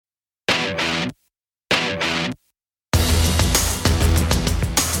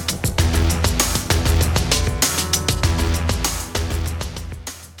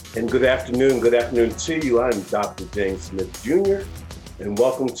Good afternoon to you. I'm Dr. James Smith Jr., and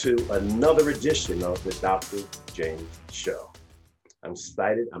welcome to another edition of the Dr. James Show. I'm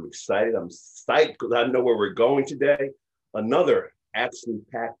excited because I know where we're going today. Another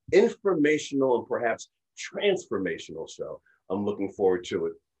action-packed, informational, and perhaps transformational show. I'm looking forward to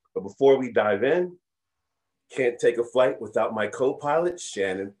it. But before we dive in, can't take a flight without my co-pilot,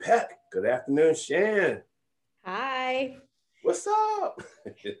 Shannon Peck. Good afternoon, Shan. Hi. What's up?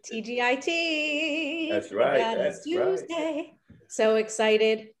 TGIT. That's right. That's Tuesday. Right. So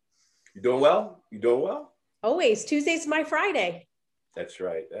excited. You doing well? Always. Tuesday's my Friday. That's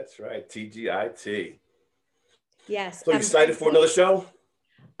right. TGIT. Yes. So you excited for another show?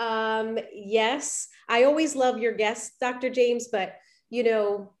 Yes. I always love your guests, Dr. James, but you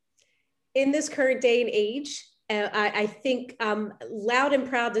know, in this current day and age, I think I'm loud and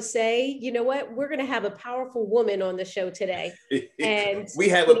proud to say, you know what, we're going to have a powerful woman on the show today. And we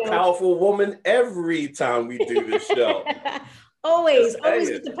have a powerful woman every time we do this show. always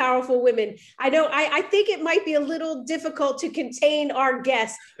with the powerful women. I know, I think it might be a little difficult to contain our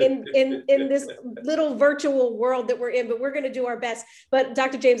guests in this little virtual world that we're in, but we're going to do our best. But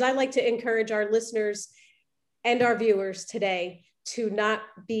Dr. James, I'd like to encourage our listeners and our viewers today to not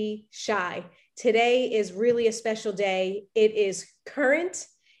be shy. Today is really a special day. It is current,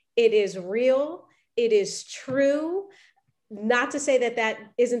 it is real, it is true. Not to say that that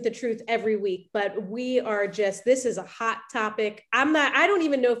isn't the truth every week, but this is a hot topic. I don't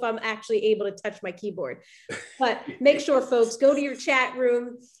even know if I'm actually able to touch my keyboard, but make sure folks go to your chat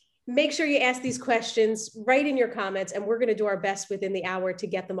room, make sure you ask these questions, write in your comments, and we're going to do our best within the hour to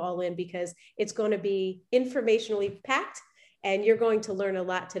get them all in because it's going to be informationally packed and you're going to learn a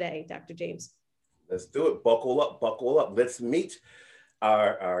lot today, Dr. James. Let's do it. Buckle up. Let's meet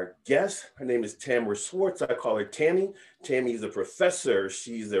our guest. Her name is Tamara Schwartz. I call her Tammy. Tammy's a professor.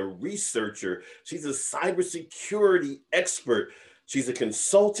 She's a researcher. She's a cybersecurity expert. She's a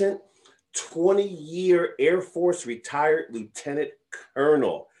consultant, 20-year Air Force retired lieutenant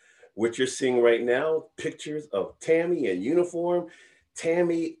colonel. What you're seeing right now, pictures of Tammy in uniform.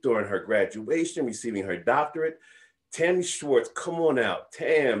 Tammy during her graduation, receiving her doctorate. Tammy Schwartz, come on out.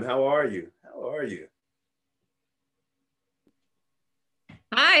 Tam, how are you?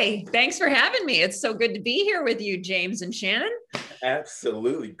 Hi, thanks for having me. It's so good to be here with you, James and Shannon.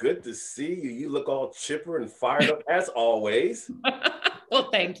 Absolutely. Good to see you. You look all chipper and fired up as always. Well,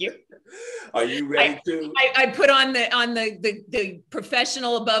 thank you. Are you ready to? I put on the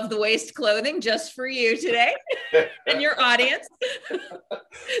professional above the waist clothing just for you today and your audience.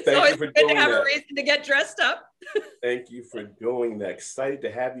 Thank you for it's good doing to have that. A reason to get dressed up. Thank you for doing that. Excited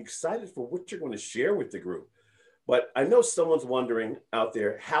to have you. Excited for what you're going to share with the group. But I know someone's wondering out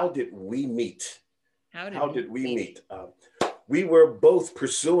there, how did we meet? How did we meet? We were both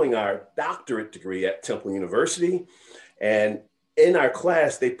pursuing our doctorate degree at Temple University, and in our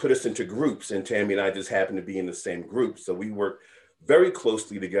class, they put us into groups, and Tammy and I just happened to be in the same group. So we worked very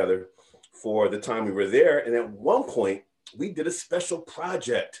closely together for the time we were there. And at one point, we did a special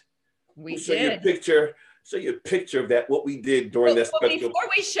project. We did. Show you a picture of that, what we did during that special. Before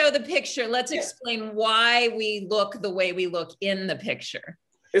we show the picture, let's explain why we look the way we look in the picture.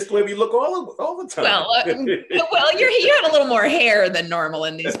 It's the way we look all the time. Well, you had a little more hair than normal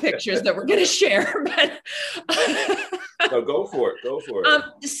in these pictures that we're going to share. But so go for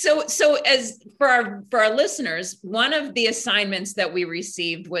it. So as for our listeners, one of the assignments that we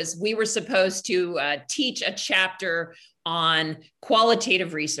received was we were supposed to teach a chapter on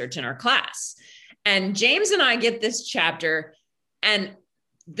qualitative research in our class. And James and I get this chapter, and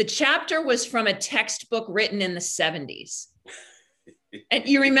the chapter was from a textbook written in the 70s. And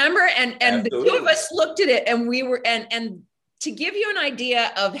you remember, and the two of us looked at it, and we were, and to give you an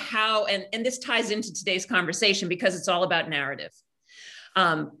idea of how, and this ties into today's conversation because it's all about narrative.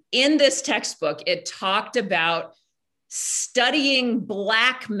 In this textbook, it talked about studying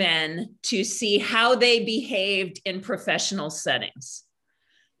Black men to see how they behaved in professional settings.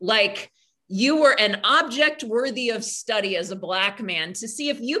 Like, you were an object worthy of study as a Black man to see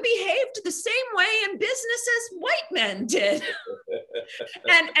if you behaved the same way in business as white men did.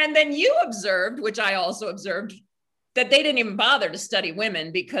 and then you observed, which I also observed, that they didn't even bother to study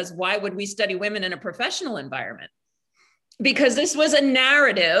women, because why would we study women in a professional environment? Because this was a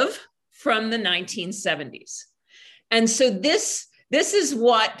narrative from the 1970s. And so this is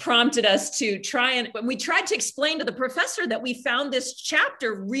what prompted us to try, and when we tried to explain to the professor that we found this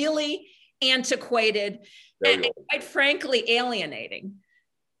chapter really antiquated and quite frankly alienating.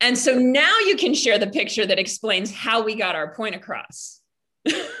 And so now you can share the picture that explains how we got our point across.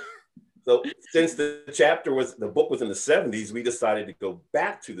 So since the book was in the 70s, we decided to go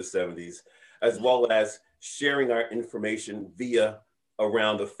back to the 70s, as well as sharing our information via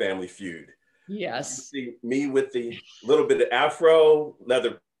Around the Family Feud. Yes. See me with the little bit of afro,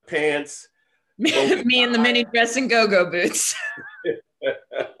 leather pants. Me in the mini dress and go-go boots.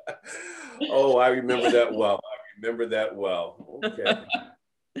 Oh, I remember that well. Okay.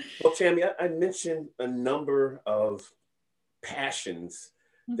 Well, Tammy, I mentioned a number of passions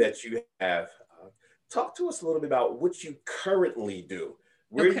that you have. Talk to us a little bit about what you currently do,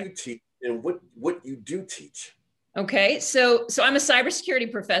 where you teach, and what you do teach. Okay, so I'm a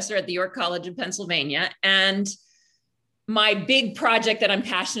cybersecurity professor at the York College of Pennsylvania, and my big project that I'm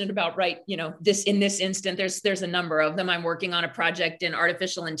passionate about, right, in this instant, there's a number of them. I'm working on a project in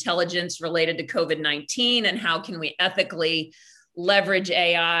artificial intelligence related to COVID-19, and how can we ethically leverage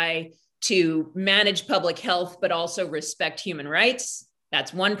AI to manage public health, but also respect human rights.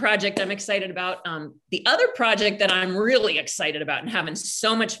 That's one project I'm excited about. The other project that I'm really excited about and having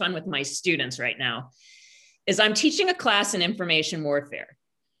so much fun with my students right now is I'm teaching a class in information warfare.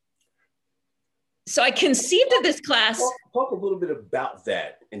 So I conceived of this class. Talk a little bit about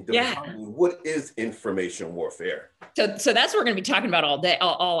that and define what is information warfare. So that's what we're going to be talking about all day,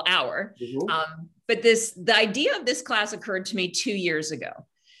 all hour. Mm-hmm. But the idea of this class occurred to me 2 years ago.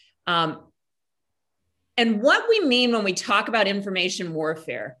 And what we mean when we talk about information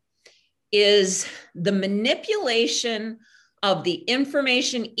warfare is the manipulation of the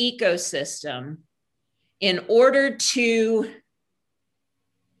information ecosystem in order to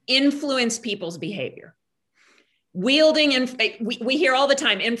influence people's behavior. Wielding, we hear all the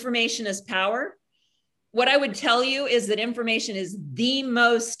time, information is power. What I would tell you is that information is the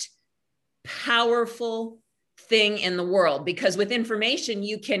most powerful thing in the world, because with information,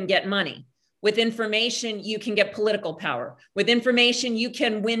 you can get money. With information, you can get political power. With information, you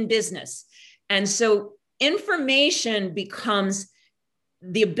can win business. And so information becomes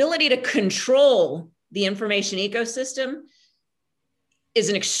the ability to control the information ecosystem is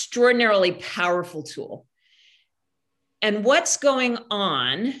an extraordinarily powerful tool. And what's going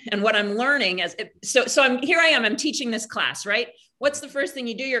on and what I'm learning I'm teaching this class, right? What's the first thing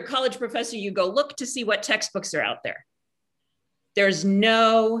you do? You're a college professor, you go look to see what textbooks are out there. There's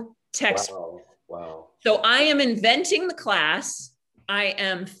no textbook. Wow. So I am inventing the class. I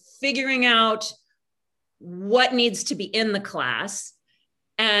am figuring out what needs to be in the class.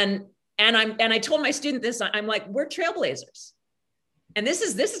 And I told my student this, I'm like, we're trailblazers. And this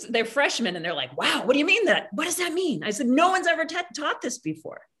is they're freshmen and they're like, wow, what do you mean that? What does that mean? I said, no one's ever taught this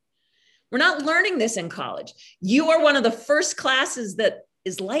before. We're not learning this in college. You are one of the first classes that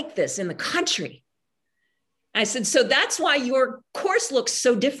is like this in the country. I said, so that's why your course looks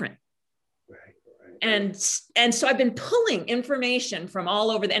so different. Right. And so I've been pulling information from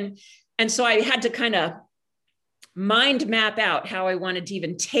all over and so I had to kind of mind map out how I wanted to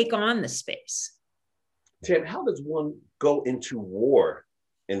even take on the space. Tim, how does one go into war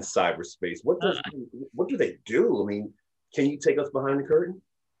in cyberspace? What do they do? I mean, can you take us behind the curtain?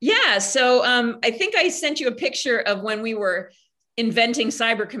 Yeah, so I think I sent you a picture of when we were inventing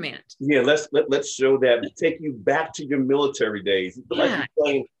Cyber Command. Yeah, let's show that. Take you back to your military days. Yeah,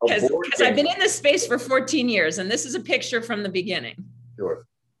 because I've been in this space for 14 years, and this is a picture from the beginning. Sure.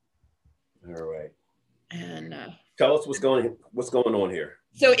 All right. And tell us what's going on here.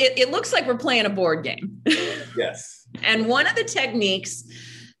 So it looks like we're playing a board game. Yes. And one of the techniques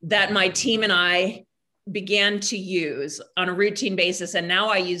that my team and I began to use on a routine basis, and now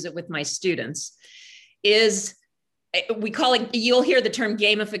I use it with my students, is we call it, you'll hear the term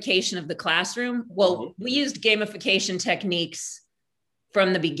gamification of the classroom. Well, we used gamification techniques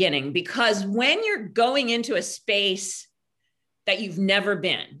from the beginning, because when you're going into a space that you've never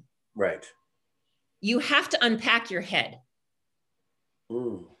been, right, you have to unpack your head.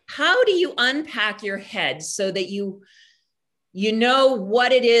 How do you unpack your head so that you know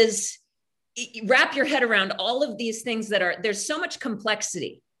what it is, wrap your head around all of these things there's so much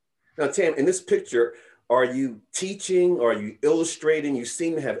complexity. Now, Tam, in this picture, are you teaching? Are you illustrating? You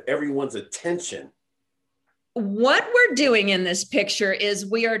seem to have everyone's attention. What we're doing in this picture is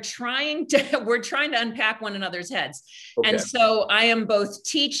we're trying to unpack one another's heads. Okay. And so I am both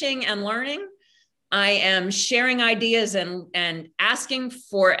teaching and learning. I am sharing ideas and asking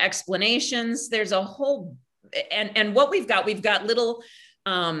for explanations. There's a whole, and what we've got little,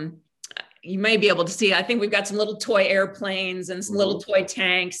 you may be able to see, I think we've got some little toy airplanes and some little toy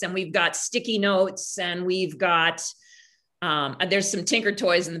tanks, and we've got sticky notes, and we've got, there's some Tinker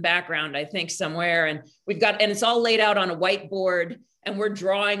Toys in the background, I think somewhere. And and it's all laid out on a whiteboard, and we're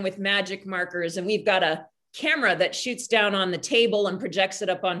drawing with magic markers, and we've got a camera that shoots down on the table and projects it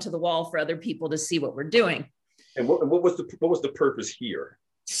up onto the wall for other people to see what we're doing. And what was the purpose here?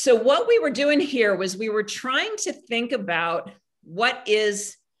 So what we were doing here was we were trying to think about what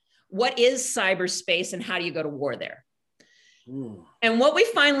is cyberspace and how do you go to war there? And what we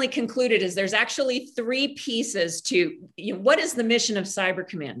finally concluded is there's actually three pieces to, what is the mission of Cyber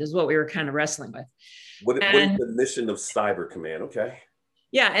Command is what we were kind of wrestling with. What is the mission of Cyber Command? Okay.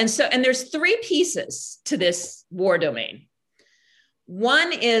 Yeah. And there's three pieces to this war domain.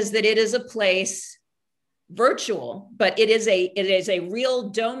 One is that it is a place virtual, but it is a real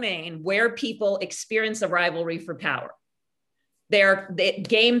domain where people experience a rivalry for power.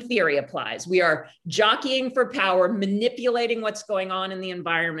 Game theory applies. We are jockeying for power, manipulating what's going on in the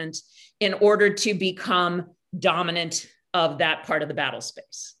environment in order to become dominant of that part of the battle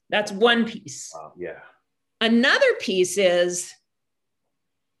space. That's one piece. Yeah. Another piece is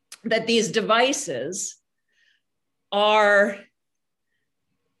that these devices are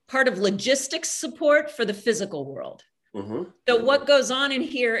part of logistics support for the physical world. So what goes on in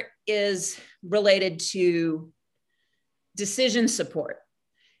here is related to decision support.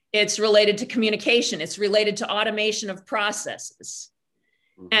 It's related to communication. It's related to automation of processes.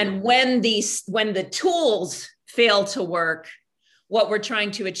 And when the tools fail to work, what we're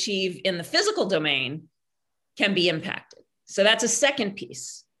trying to achieve in the physical domain can be impacted. So that's a second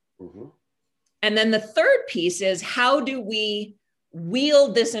piece. And then the third piece is how do we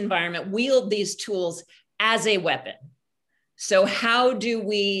wield this environment, wield these tools as a weapon? So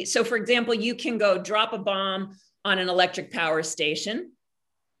so for example, you can go drop a bomb on an electric power station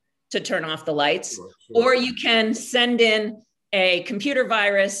to turn off the lights, or you can send in a computer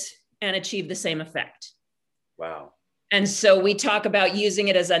virus and achieve the same effect. Wow. And so we talk about using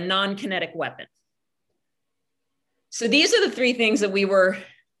it as a non-kinetic weapon. So these are the three things that we were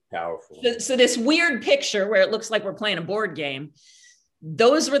powerful. So this weird picture where it looks like we're playing a board game,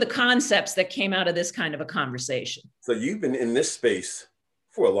 those were the concepts that came out of this kind of a conversation. So you've been in this space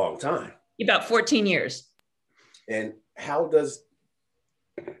for a long time. About 14 years. And how does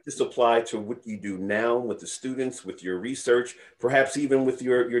this apply to what you do now with the students, with your research, perhaps even with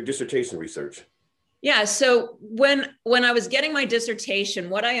your dissertation research? Yeah, so when I was getting my dissertation,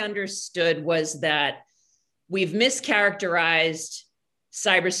 what I understood was that we've mischaracterized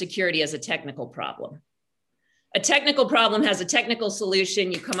cybersecurity as a technical problem. A technical problem has a technical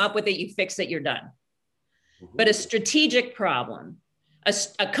solution. You come up with it, you fix it, you're done. But a strategic problem,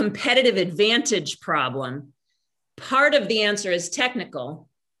 a competitive advantage problem, part of the answer is technical,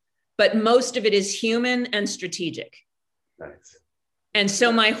 but most of it is human and strategic. Nice. And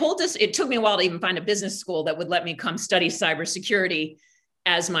so it took me a while to even find a business school that would let me come study cybersecurity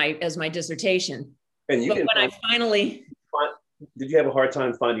as my dissertation. And but when I finally... Did you have a hard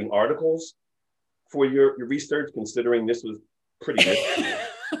time finding articles for your research, considering this was pretty good?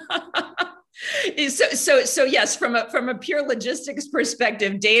 So yes, from a pure logistics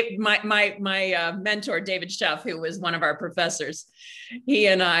perspective, my mentor, David Schaff, who was one of our professors, he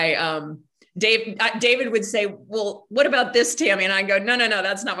and I, David would say, well, what about this, Tammy? And I go, no,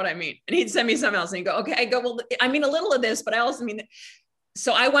 that's not what I mean. And he'd send me something else and he'd go, okay. I go, well, I mean a little of this, but I also mean,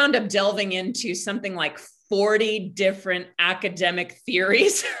 so I wound up delving into something like 40 different academic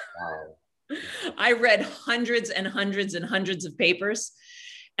theories. Wow. I read hundreds and hundreds and hundreds of papers.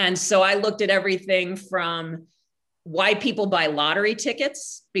 And so I looked at everything from why people buy lottery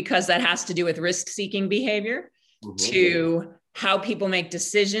tickets, because that has to do with risk-seeking behavior, to how people make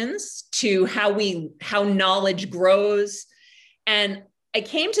decisions, to how knowledge grows. And I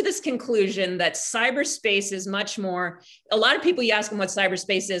came to this conclusion that cyberspace is much more, a lot of people, you ask them what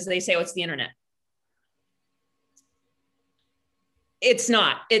cyberspace is, they say, oh, it's the internet. It's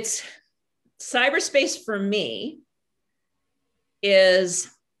not. It's cyberspace for me is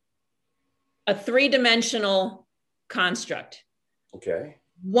a three-dimensional construct. Okay.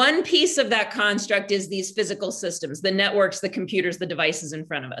 One piece of that construct is these physical systems, the networks, the computers, the devices in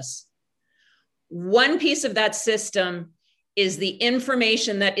front of us. One piece of that system is the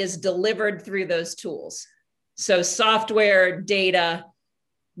information that is delivered through those tools. So software, data,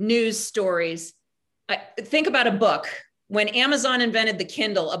 news stories. Think about a book. When Amazon invented the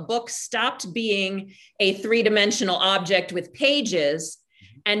Kindle, a book stopped being a three-dimensional object with pages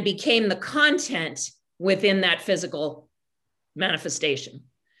and became the content within that physical manifestation.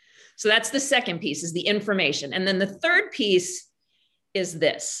 So that's the second piece, is the information. And then the third piece is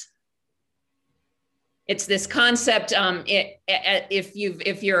this. It's this concept.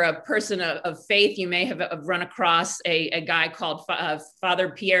 If you're a person of faith, you may have run across a guy called Father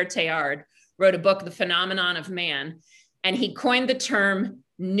Pierre Teilhard, wrote a book, The Phenomenon of Man, and he coined the term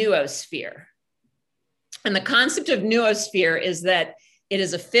noosphere. And the concept of noosphere is that it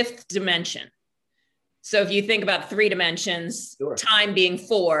is a fifth dimension. So if you think about 3 dimensions, sure, time being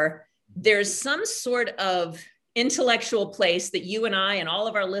 4, there's some sort of intellectual place that you and I and all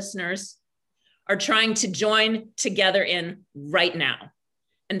of our listeners are trying to join together in right now.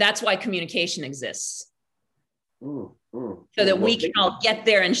 And that's why communication exists. So that we can all get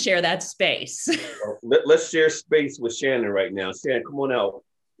there and share that space. Let's share space with Shannon right now. Shannon, come on out.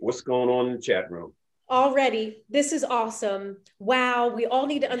 What's going on in the chat room? Already, this is awesome. Wow, we all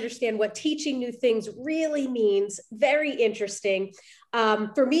need to understand what teaching new things really means. Very interesting.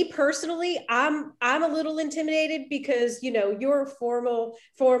 For me personally, I'm a little intimidated because, you know, you're a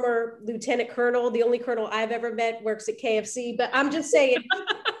former lieutenant colonel. The only colonel I've ever met works at KFC, but I'm just saying.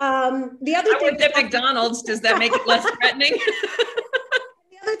 The other thing, worked at McDonald's. Does that make it less threatening?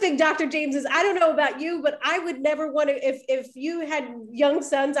 Other thing, Dr. James, is I don't know about you, but I would never want to, if you had young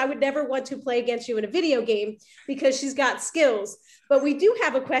sons, I would never want to play against you in a video game because she's got skills. But we do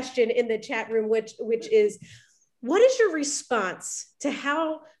have a question in the chat room, which is, what is your response to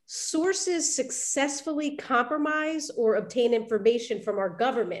how sources successfully compromise or obtain information from our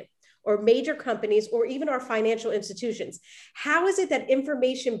government or major companies or even our financial institutions? How is it that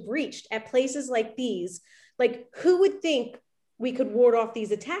information breached at places like these? Like, who would think we could ward off these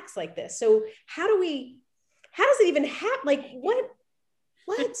attacks like this? So how does it even happen? Like what?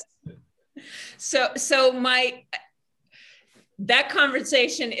 That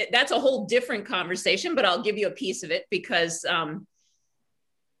conversation, that's a whole different conversation, but I'll give you a piece of it because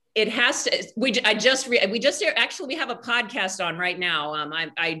it has to, we have a podcast on right now.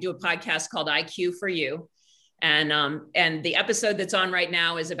 I do a podcast called IQ for You. And the episode that's on right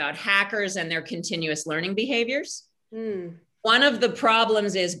now is about hackers and their continuous learning behaviors. One of the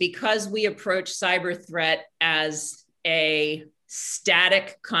problems is because we approach cyber threat as a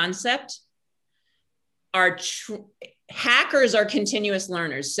static concept, hackers are continuous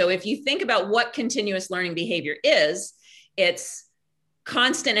learners. So if you think about what continuous learning behavior is, it's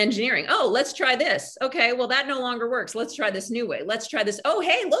constant engineering. Oh, let's try this. Okay, well, that no longer works. Let's try this new way. Let's try this. Oh,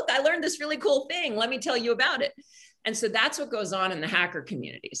 hey, look, I learned this really cool thing. Let me tell you about it. And so that's what goes on in the hacker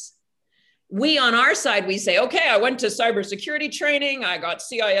communities. We on our side, we say, okay, I went to cybersecurity training, I got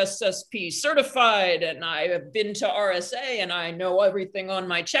CISSP certified, and I have been to RSA, and I know everything on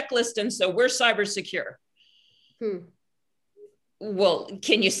my checklist, and so we're cyber secure. Well,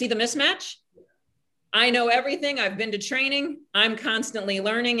 can you see the mismatch? I know everything, I've been to training, I'm constantly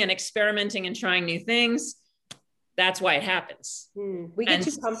learning and experimenting and trying new things. That's why it happens. We get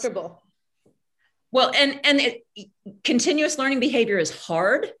too comfortable. Well, continuous learning behavior is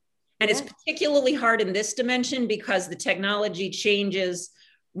hard. And it's particularly hard in this dimension because the technology changes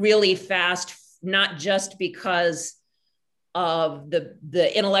really fast, not just because of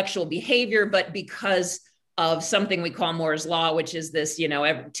the intellectual behavior, but because of something we call Moore's Law, which is this,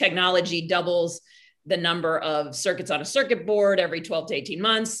 technology doubles the number of circuits on a circuit board every 12 to 18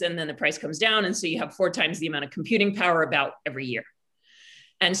 months, and then the price comes down. And so you have 4 times the amount of computing power about every year.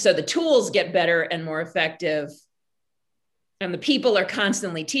 And so the tools get better and more effective. And the people are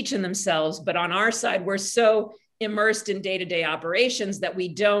constantly teaching themselves. But on our side, we're so immersed in day-to-day operations that we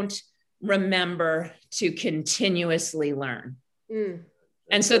don't remember to continuously learn.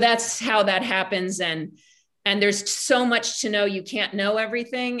 And so that's how that happens. And there's so much to know, you can't know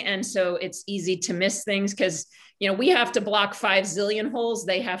everything. And so it's easy to miss things because, we have to block 5 zillion holes.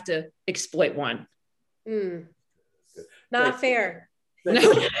 They have to exploit 1. Not fair.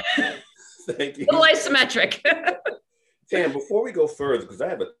 Thank you. A little isometric. Tam, before we go further, because I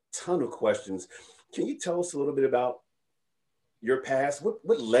have a ton of questions, can you tell us a little bit about your past?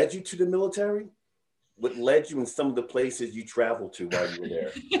 What led you to the military? What led you in some of the places you traveled to while you were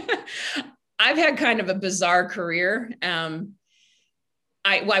there? I've had kind of a bizarre career.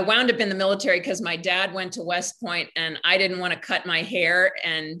 I wound up in the military because my dad went to West Point and I didn't want to cut my hair.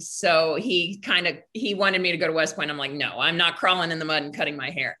 And so he wanted me to go to West Point. I'm like, no, I'm not crawling in the mud and cutting my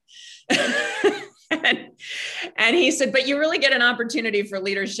hair. And he said, but you really get an opportunity for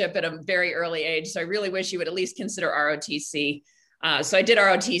leadership at a very early age. So I really wish you would at least consider ROTC. So I did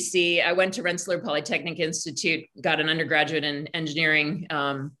ROTC. I went to Rensselaer Polytechnic Institute, got an undergraduate in engineering,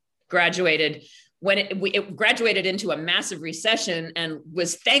 graduated. When it graduated into a massive recession and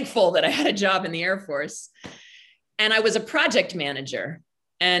was thankful that I had a job in the Air Force. And I was a project manager.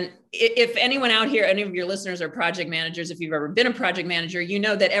 And if anyone out here, any of your listeners are project managers, if you've ever been a project manager, you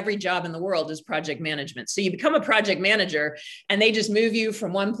know that every job in the world is project management. So you become a project manager and they just move you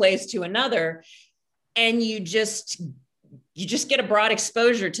from one place to another. And you just get a broad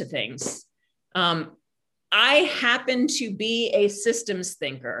exposure to things. I happen to be a systems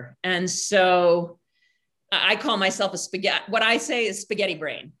thinker. And so I call myself a spaghetti. What I say is spaghetti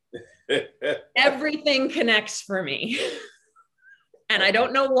brain. Everything connects for me. And I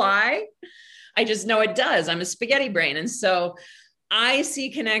don't know why. I just know it does. I'm a spaghetti brain. And so I see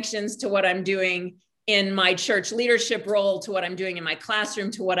connections to what I'm doing in my church leadership role, to what I'm doing in my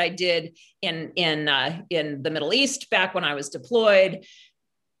classroom, to what I did in the Middle East back when I was deployed.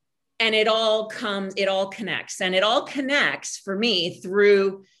 And it all connects. And it all connects for me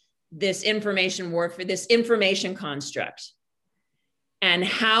through this information warfare, this information construct, and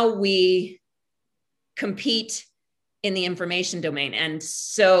how we compete in the information domain. And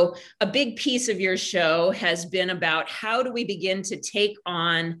so a big piece of your show has been about how do we begin to take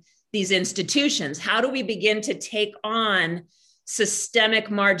on these institutions? How do we begin to take on systemic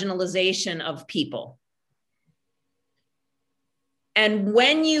marginalization of people? And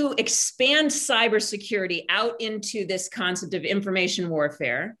when you expand cybersecurity out into this concept of information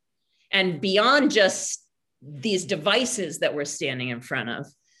warfare and beyond just these devices that we're standing in front of,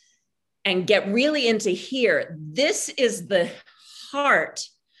 and get really into here, this is the heart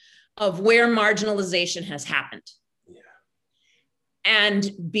of where marginalization has happened. Yeah.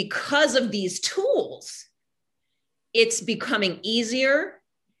 And because of these tools, it's becoming easier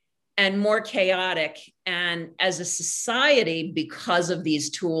and more chaotic. And as a society, because of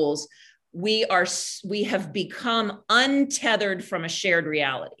these tools, we have become untethered from a shared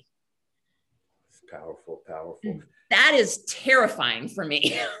reality. It's powerful, powerful. That is terrifying for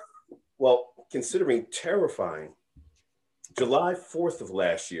me. Well, considering terrifying, July 4th of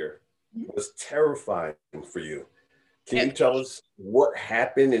last year was terrifying for you. Can you tell us what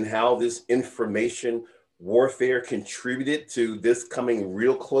happened and how this information warfare contributed to this coming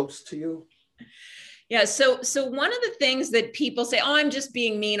real close to you? Yeah, so one of the things that people say, oh, I'm just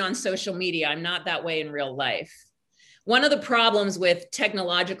being mean on social media. I'm not that way in real life. One of the problems with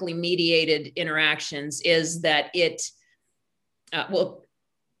technologically mediated interactions is that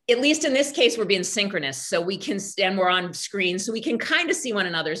at least in this case, we're being synchronous. So and we're on screen, so we can kind of see one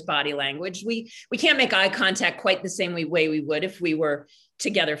another's body language. We can't make eye contact quite the same way we would if we were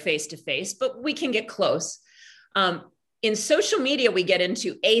together face to face, but we can get close. In social media, we get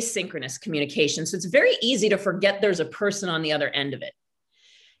into asynchronous communication. So it's very easy to forget there's a person on the other end of it.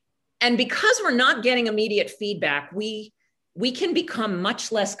 And because we're not getting immediate feedback, we can become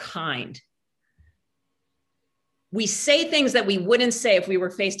much less kind. We say things that we wouldn't say if we were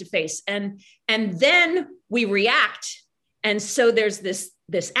face to face, and then we react. And so there's this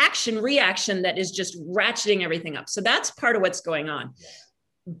action reaction that is just ratcheting everything up. So that's part of what's going on.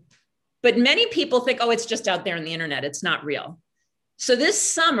 But many people think, oh, it's just out there on the internet. It's not real. So this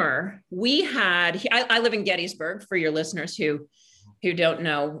summer I live in Gettysburg, for your listeners who don't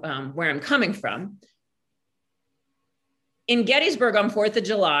know where I'm coming from. In Gettysburg on 4th of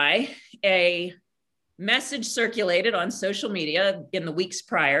July, a message circulated on social media in the weeks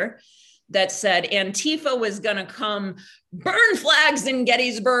prior that said Antifa was going to come burn flags in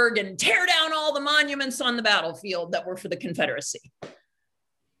Gettysburg and tear down all the monuments on the battlefield that were for the Confederacy.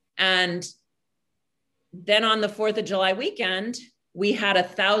 And then on the 4th of July weekend, we had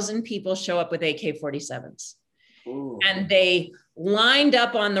 1,000 people show up with AK-47s. Ooh. And they lined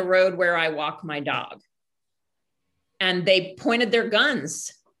up on the road where I walk my dog. And they pointed their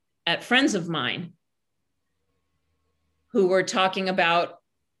guns at friends of mine who were talking about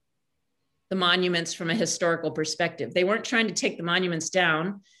the monuments from a historical perspective. They weren't trying to take the monuments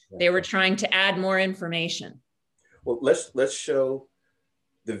down. They were trying to add more information. Well, let's show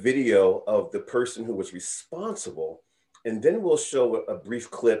the video of the person who was responsible, and then we'll show a brief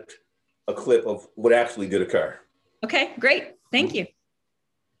clip of what actually did occur. Okay, great. Thank you.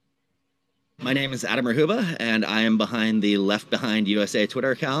 My name is Adam Rahuba, and I am behind the Left Behind USA Twitter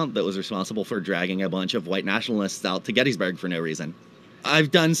account that was responsible for dragging a bunch of white nationalists out to Gettysburg for no reason.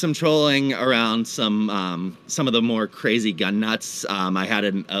 I've done some trolling around some of the more crazy gun nuts. I had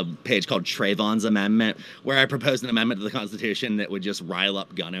a page called Trayvon's Amendment, where I proposed an amendment to the Constitution that would just rile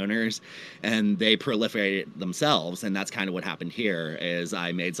up gun owners, and they proliferated themselves. And that's kind of what happened here. Is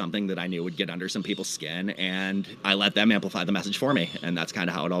I made something that I knew would get under some people's skin, and I let them amplify the message for me. And that's kind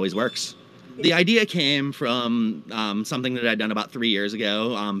of how it always works. The idea came from something that I'd done about 3 years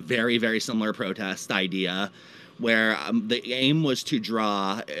ago, very, very similar protest idea, where the aim was to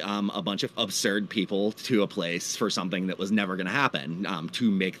draw a bunch of absurd people to a place for something that was never going to happen, to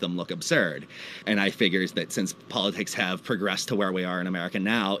make them look absurd. And I figured that since politics have progressed to where we are in America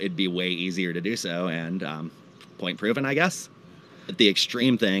now, it'd be way easier to do so, and point proven, I guess. The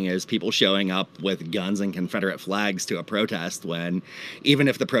extreme thing is people showing up with guns and Confederate flags to a protest when, even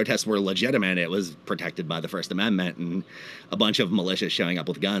if the protests were legitimate, it was protected by the First Amendment, and a bunch of militias showing up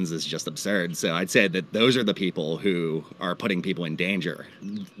with guns is just absurd. So I'd say that those are the people who are putting people in danger.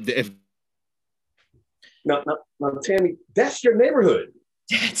 Now, Tammy, that's your neighborhood.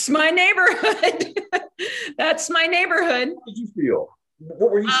 That's my neighborhood. That's my neighborhood. How did you feel?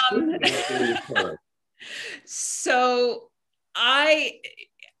 What were you feeling during this time? So I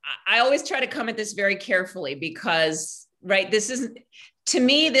always try to come at this very carefully because, right, to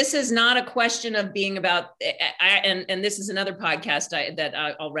me, this is not a question of being about, and this is another podcast that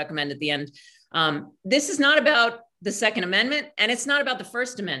I'll recommend at the end. This is not about the Second Amendment, and it's not about the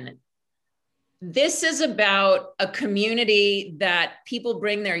First Amendment. This is about a community that people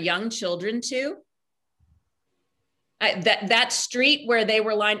bring their young children to. That street where they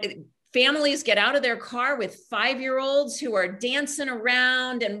were lined, families get out of their car with 5-year-olds who are dancing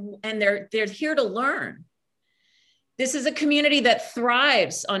around and they're here to learn. This is a community that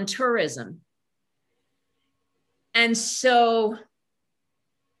thrives on tourism. And so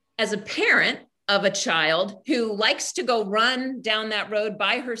as a parent of a child who likes to go run down that road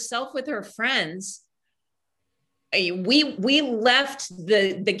by herself with her friends, we left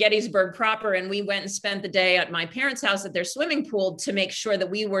the Gettysburg proper and we went and spent the day at my parents' house at their swimming pool to make sure that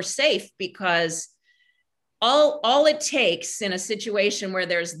we were safe, because all it takes in a situation where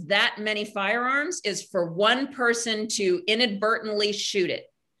there's that many firearms is for one person to inadvertently shoot it.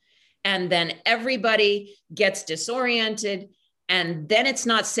 And then everybody gets disoriented. And then it's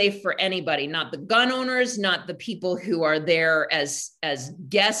not safe for anybody, not the gun owners, not the people who are there as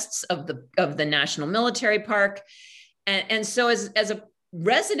guests of the National Military Park. And so as a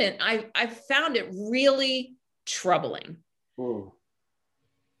resident, I found it really troubling. Ooh.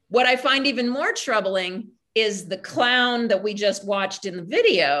 What I find even more troubling is the clown that we just watched in the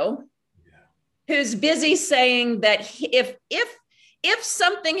video, who's busy saying that if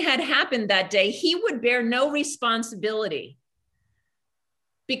something had happened that day, he would bear no responsibility.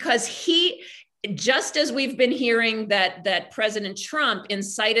 Because he, just as we've been hearing that President Trump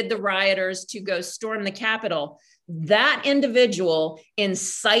incited the rioters to go storm the Capitol, that individual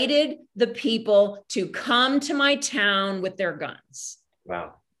incited the people to come to my town with their guns.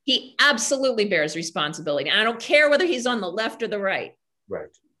 Wow. He absolutely bears responsibility. And I don't care whether he's on the left or the right.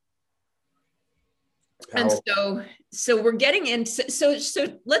 Right. Powerful. And so we're getting into, so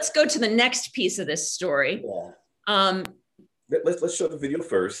let's go to the next piece of this story. Yeah. Let's show the video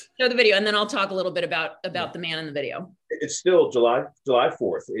first. Show the video, and then I'll talk a little bit about the man in the video. It's still July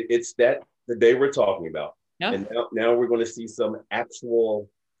 4th. It's the day we're talking about. Yeah. And now we're going to see some actual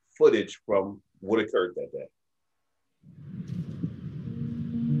footage from what occurred that day.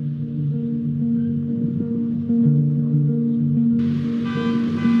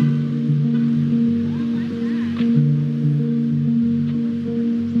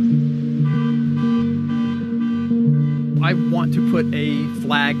 I want to put a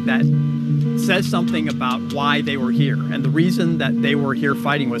flag that says something about why they were here. And the reason that they were here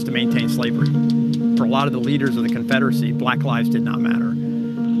fighting was to maintain slavery. For a lot of the leaders of the Confederacy, black lives did not matter.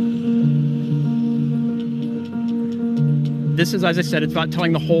 This is, as I said, it's about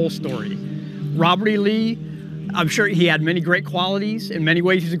telling the whole story. Robert E. Lee, I'm sure he had many great qualities. In many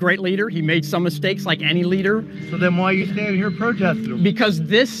ways, he's a great leader. He made some mistakes like any leader. So then why are you standing here protesting? Because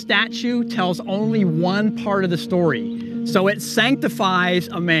this statue tells only one part of the story. So it sanctifies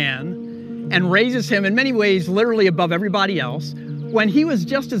a man and raises him in many ways literally above everybody else when he was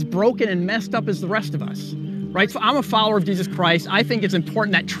just as broken and messed up as the rest of us, right? So I'm a follower of Jesus Christ. I think it's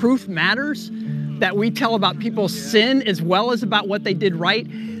important that truth matters, that we tell about people's sin as well as about what they did right.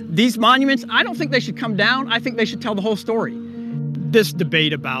 These monuments, I don't think they should come down. I think they should tell the whole story. This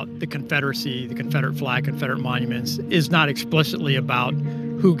debate about the Confederacy, the Confederate flag, Confederate monuments is not explicitly about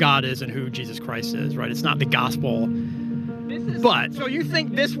who God is and who Jesus Christ is, right? It's not the gospel. But, so you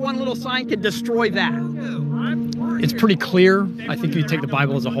think this one little sign could destroy that? It's pretty clear, I think if you take the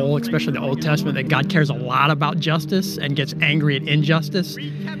Bible as a whole, especially the Old Testament, that God cares a lot about justice and gets angry at injustice.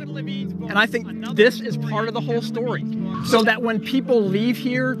 And I think this is part of the whole story. So that when people leave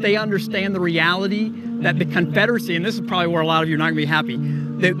here, they understand the reality that the Confederacy, and this is probably where a lot of you are not going to be happy,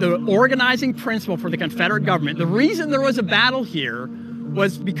 the organizing principle for the Confederate government, the reason there was a battle here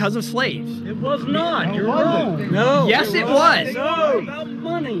was because of slaves. It was not. You're wrong. No. Yes, it was. No. About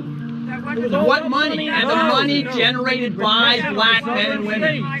money. What money? And the money generated by black men and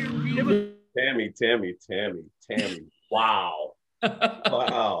women. Tammy. Wow.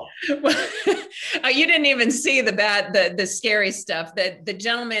 Wow. You didn't even see the scary stuff. The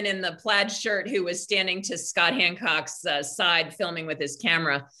gentleman in the plaid shirt who was standing to Scott Hancock's side filming with his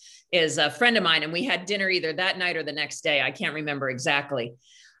camera is a friend of mine. And we had dinner either that night or the next day. I can't remember exactly.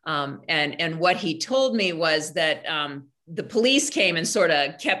 And what he told me was that the police came and sort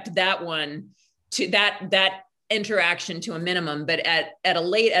of kept that one to that interaction to a minimum. But at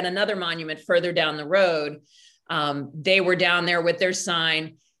another monument further down the road, they were down there with their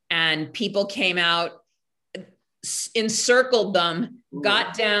sign, and people came out, encircled them,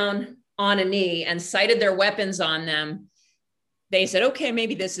 got down on a knee and sighted their weapons on them. They said, okay,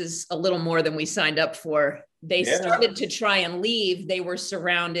 maybe this is a little more than we signed up for. They started to try and leave. They were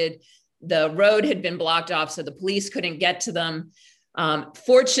surrounded. The road had been blocked off, so the police couldn't get to them.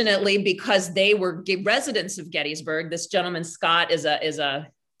 Fortunately, because they were residents of Gettysburg, this gentleman, Scott, is a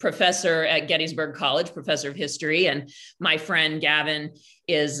professor at Gettysburg College, professor of history. And my friend Gavin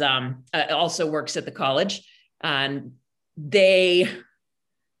is also works at the college. And they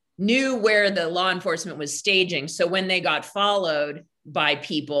knew where the law enforcement was staging. So when they got followed by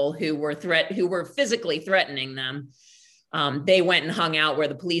people who were physically threatening them, they went and hung out where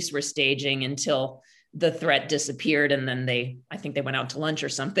the police were staging until the threat disappeared. And then I think they went out to lunch or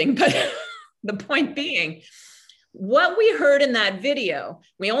something. But the point being, what we heard in that video,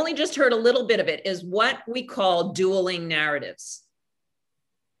 we only just heard a little bit of it, is what we call dueling narratives.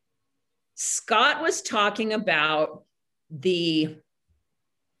 Scott was talking about the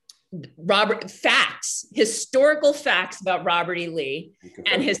historical facts about Robert E. Lee,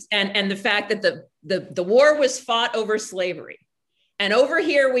 and the fact that the war was fought over slavery. And over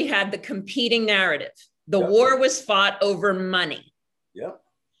here we had the competing narrative. The war was fought over money. Yep.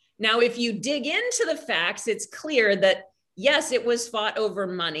 Now, if you dig into the facts, it's clear that yes, it was fought over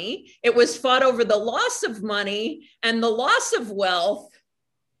money. It was fought over the loss of money and the loss of wealth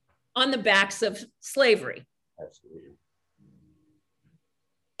on the backs of slavery. Absolutely.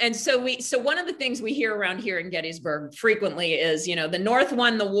 And so one of the things we hear around here in Gettysburg frequently is, the North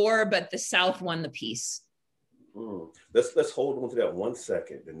won the war, but the South won the peace. Let's hold on to that 1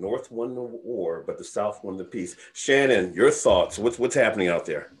 second. The North won the war, but the South won the peace. Shannon, your thoughts? What's happening out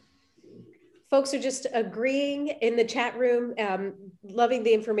there? Folks are just agreeing in the chat room, loving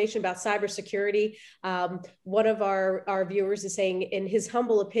the information about cybersecurity. One of our viewers is saying, in his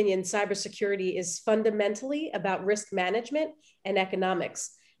humble opinion, cybersecurity is fundamentally about risk management and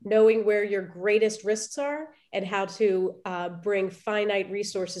economics, knowing where your greatest risks are and how to bring finite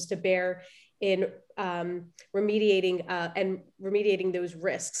resources to bear in remediating those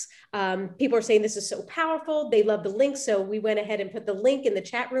risks. People are saying this is so powerful. They love the link. So we went ahead and put the link in the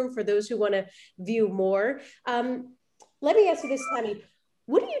chat room for those who want to view more. Let me ask you this, Tammy.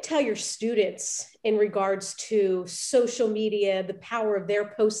 What do you tell your students in regards to social media, the power of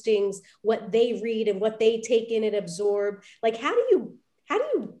their postings, what they read and what they take in and absorb? Like, how do you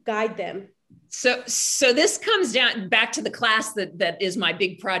guide them? So this comes down back to the class that is my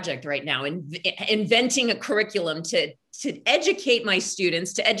big project right now, inventing a curriculum to educate my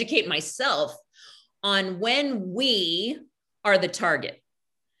students, to educate myself on when we are the target.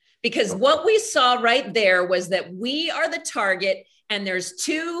 Because what we saw right there was that we are the target, and there's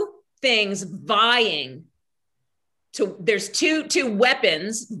two things vying to, there's two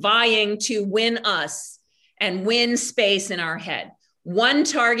weapons vying to win us and win space in our head. One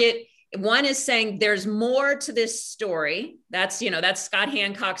is saying there's more to this story. That's Scott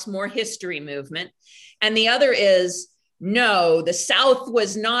Hancock's More History movement. And the other is, no, the South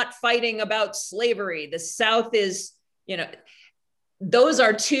was not fighting about slavery. The South is, those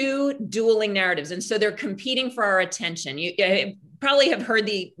are two dueling narratives. And so they're competing for our attention. You probably have heard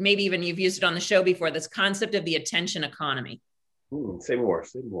maybe even you've used it on the show before, this concept of the attention economy. Say more.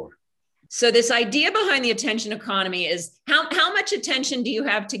 So this idea behind the attention economy is how much attention do you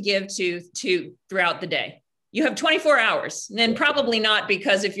have to give to throughout the day? You have 24 hours, and then probably not,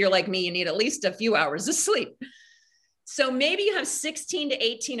 because if you're like me, you need at least a few hours of sleep. So maybe you have 16 to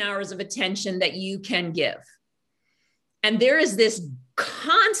 18 hours of attention that you can give. And there is this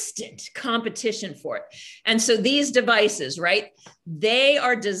constant competition for it. And so these devices, right, they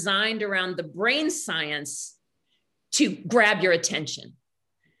are designed around the brain science to grab your attention.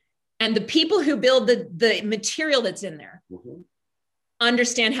 And the people who build the material that's in there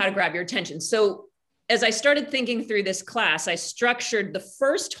understand how to grab your attention. So as I started thinking through this class, I structured the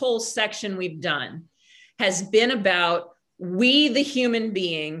first whole section we've done has been about we, the human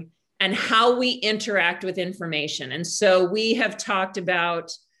being, and how we interact with information. And so we have talked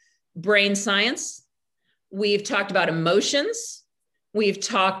about brain science. We've talked about emotions. We've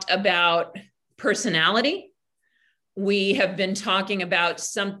talked about personality. We have been talking about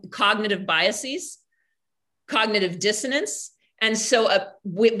some cognitive biases, cognitive dissonance. And so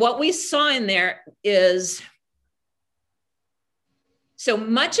what we saw in there is, so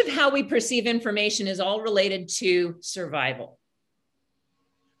much of how we perceive information is all related to survival.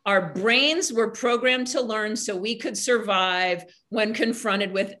 Our brains were programmed to learn so we could survive when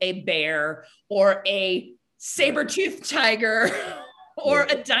confronted with a bear or a saber-toothed tiger or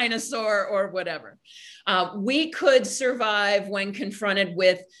a dinosaur or whatever. We could survive when confronted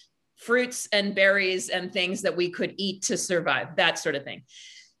with fruits and berries and things that we could eat to survive, that sort of thing.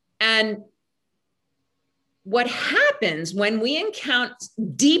 And what happens when we encounter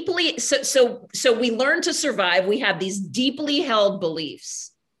deeply, so we learn to survive, we have these deeply held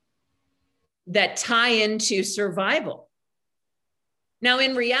beliefs that tie into survival. Now,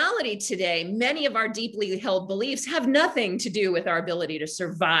 in reality today, many of our deeply held beliefs have nothing to do with our ability to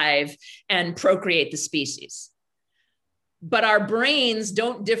survive and procreate the species. But our brains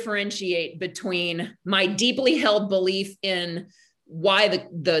don't differentiate between my deeply held belief in why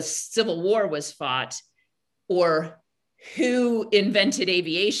the Civil War was fought or who invented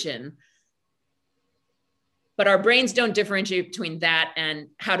aviation. But our brains don't differentiate between that and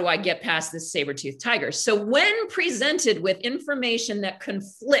how do I get past this saber-toothed tiger? So when presented with information that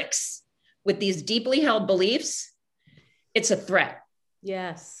conflicts with these deeply held beliefs, it's a threat.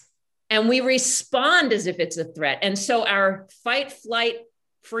 Yes. And we respond as if it's a threat. And so our fight, flight,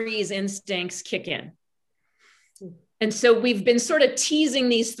 freeze instincts kick in. And so we've been sort of teasing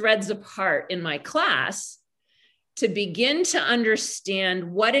these threads apart in my class to begin to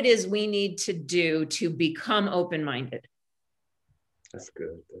understand what it is we need to do to become open-minded. That's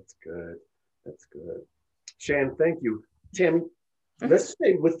good. That's good. That's good. Shan, thank you. Tammy, let's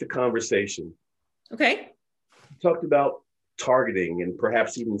stay with the conversation. Okay. You talked about targeting and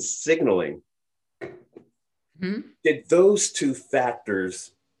perhaps even signaling. Mm-hmm. Did those two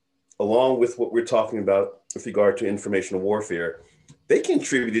factors, along with what we're talking about with regard to informational warfare, they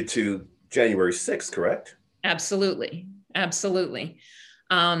contributed to January 6th, correct? Absolutely. Absolutely.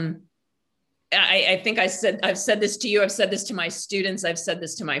 I think I've said this to you. I've said this to my students. I've said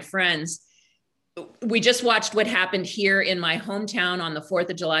this to my friends. We just watched what happened here in my hometown on the 4th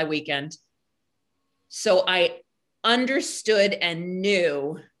of July weekend. So I understood and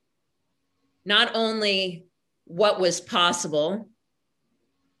knew not only what was possible,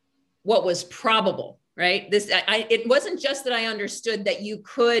 what was probable. Right? It wasn't just that I understood that you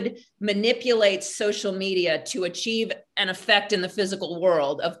could manipulate social media to achieve an effect in the physical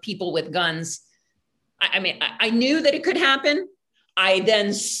world of people with guns. I knew that it could happen. I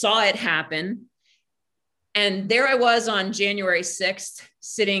then saw it happen. And there I was on January 6th,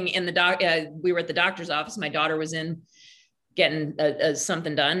 sitting in we were at the doctor's office. My daughter was in getting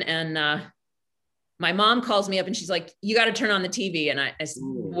something done. And my mom calls me up and she's like, you got to turn on the TV. And I said,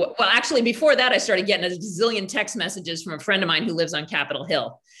 well, actually, before that, I started getting a zillion text messages from a friend of mine who lives on Capitol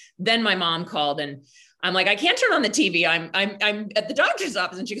Hill. Then my mom called and I'm like, I can't turn on the TV. I'm at the doctor's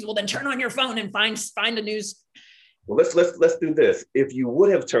office. And she goes, well, then turn on your phone and find a news. Well, let's do this. If you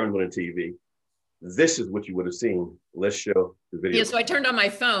would have turned on the TV, this is what you would have seen. Let's show the video. Yeah, so I turned on my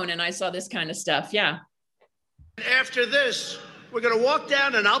phone and I saw this kind of stuff. Yeah. After this, we're going to walk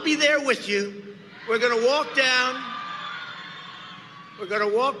down and I'll be there with you. We're going to walk down. We're going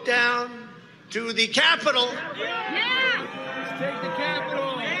to walk down to the Capitol. Yeah! Let's take the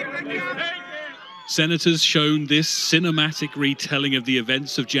Capitol. Senators shown this cinematic retelling of the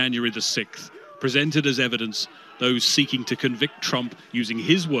events of January the 6th, presented as evidence, those seeking to convict Trump using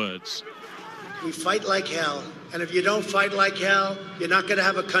his words. We fight like hell, and if you don't fight like hell, you're not going to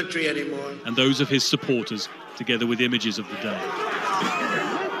have a country anymore. And those of his supporters, together with images of the day.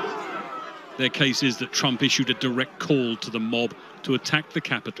 Their case is that Trump issued a direct call to the mob to attack the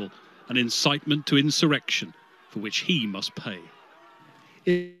Capitol, an incitement to insurrection for which he must pay.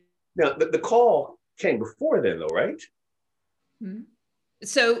 Now, the call came before then, though, right? Mm-hmm.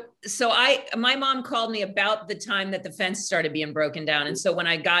 So my mom called me about the time that the fence started being broken down. And so when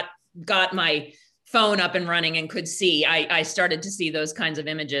I got my phone up and running and could see, I started to see those kinds of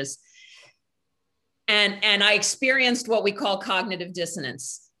images. And I experienced what we call cognitive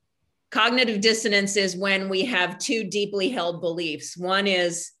dissonance. Cognitive dissonance is when we have two deeply held beliefs. One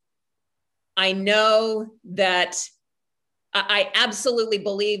is, I know that I absolutely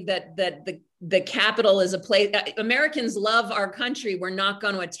believe that the Capitol is a place. Americans love our country. We're not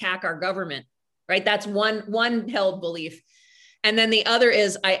going to attack our government, right? That's one held belief. And then the other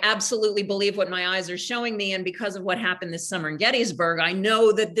is, I absolutely believe what my eyes are showing me. And because of what happened this summer in Gettysburg, I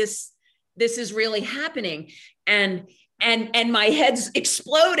know that this is really happening. And and my head's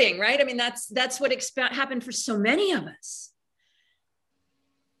exploding, right? I mean, that's what happened for so many of us.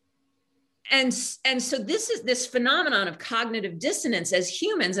 And so this phenomenon of cognitive dissonance as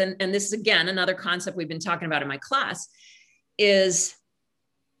humans, and this is again another concept we've been talking about in my class, is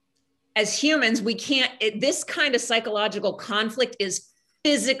as humans, we can't, this kind of psychological conflict is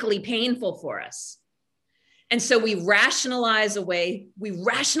physically painful for us. And so we rationalize away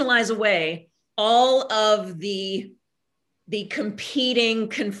all of the competing,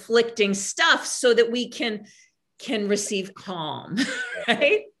 conflicting stuff so that we can receive calm,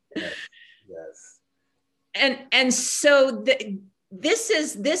 right? Yes. And so this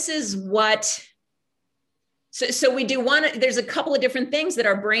is what, so we do there's a couple of different things that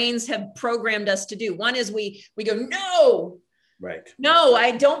our brains have programmed us to do. One is we go, no, right. No,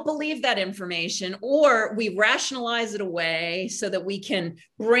 I don't believe that information, or we rationalize it away so that we can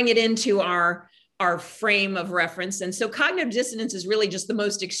bring it into our frame of reference. And so cognitive dissonance is really just the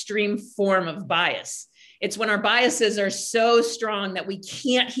most extreme form of bias. It's when our biases are so strong that we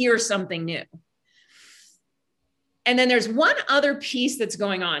can't hear something new. And then there's one other piece that's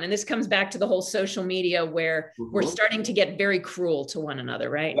going on, and this comes back to the whole social media where we're starting to get very cruel to one another,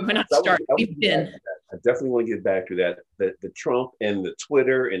 right? We're not starting, we've been. I definitely want to get back to that, the Trump and the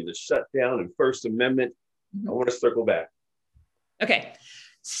Twitter and the shutdown and First Amendment. I want to circle back. Okay,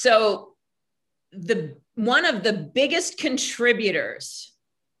 so one of the biggest contributors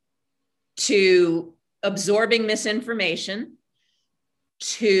to absorbing misinformation,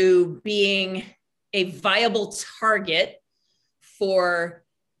 to being a viable target for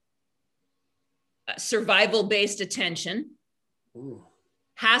survival-based attention,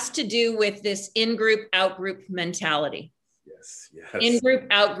 has to do with this in-group, out-group mentality. Yes. In-group,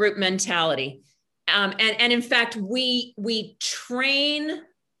 out-group mentality. And in fact, we train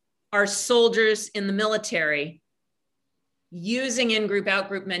our soldiers in the military using in-group,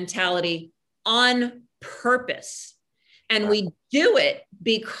 out-group mentality on purpose. And we do it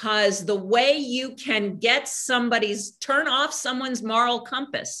because the way you can turn off someone's moral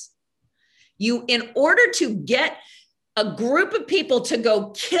compass, in order to get a group of people to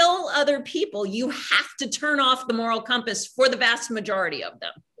go kill other people, you have to turn off the moral compass for the vast majority of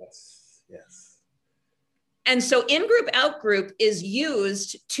them. Yes. And so in-group, out-group is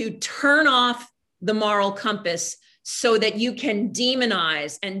used to turn off the moral compass so that you can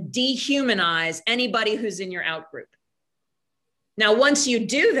demonize and dehumanize anybody who's in your out-group. Now, once you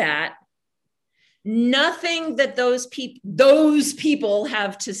do that, nothing that those people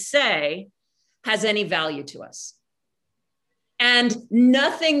have to say has any value to us. And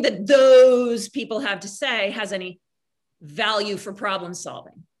nothing that those people have to say has any value for problem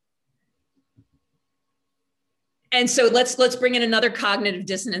solving. And so let's bring in another cognitive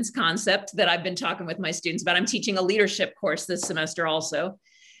dissonance concept that I've been talking with my students about. I'm teaching a leadership course this semester also.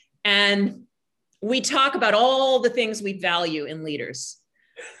 And we talk about all the things we value in leaders.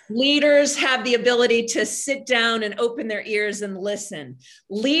 Leaders have the ability to sit down and open their ears and listen.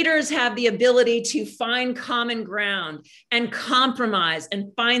 Leaders have the ability to find common ground and compromise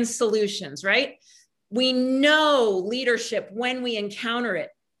and find solutions, right? We know leadership when we encounter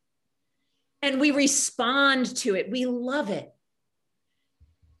it. And we respond to it. We love it.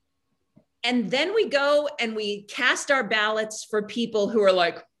 And then we go and we cast our ballots for people who are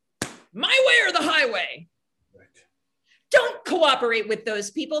like, my way or the highway. Right. Don't cooperate with those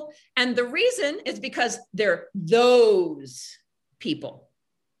people. And the reason is because they're those people.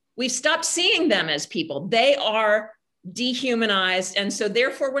 We've stopped seeing them as people. They are dehumanized. And so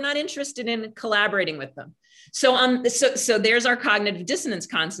therefore we're not interested in collaborating with them. So there's our cognitive dissonance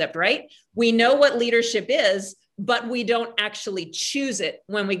concept, right? We know what leadership is, but we don't actually choose it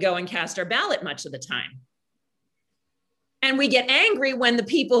when we go and cast our ballot much of the time. And we get angry when the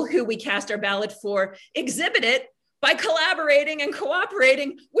people who we cast our ballot for exhibit it by collaborating and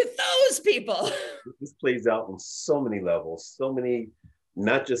cooperating with those people. This plays out on so many levels,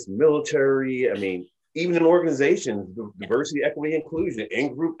 not just military, I mean, even in organizations, diversity, equity, inclusion,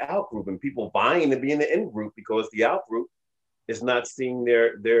 in-group, out-group, and people vying to be in the in-group because the out-group is not seeing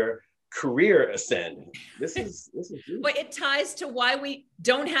their career ascend. This is but it ties to why we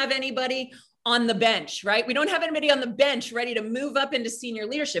don't have anybody on the bench, right? We don't have anybody on the bench ready to move up into senior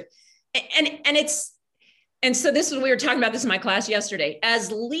leadership. And so this is, we were talking about this in my class yesterday.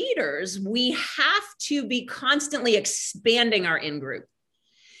 As leaders, we have to be constantly expanding our in-group.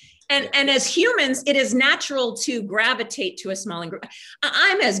 And as humans, it is natural to gravitate to a small in-group.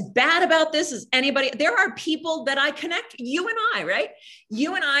 I'm as bad about this as anybody. There are people that I connect, you and I, right?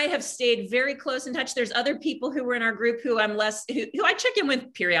 You and I have stayed very close in touch. There's other people who were in our group who I check in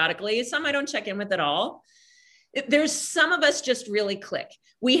with periodically. Some I don't check in with at all. There's some of us just really click.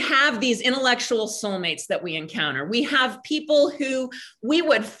 We have these intellectual soulmates that we encounter. We have people who we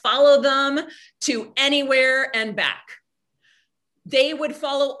would follow them to anywhere and back. They would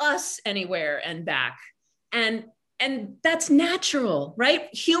follow us anywhere and back. And that's natural, right?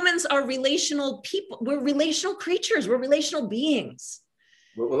 Humans are relational people. We're relational creatures. We're relational beings.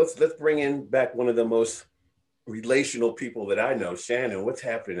 Well, let's bring in back one of the most relational people that I know. Shannon, what's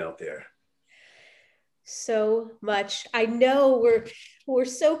happening out there? So much. I know we're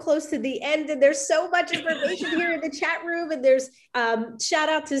so close to the end, and there's so much information here in the chat room. And there's shout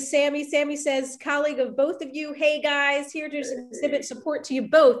out to Sammy. Sammy says, colleague of both of you, hey guys, here to exhibit support to you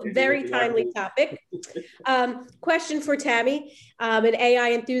both. Very timely topic. Question for Tammy, an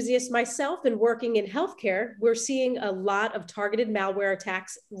AI enthusiast myself and working in healthcare. We're seeing a lot of targeted malware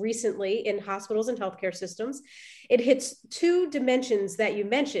attacks recently in hospitals and healthcare systems. It hits two dimensions that you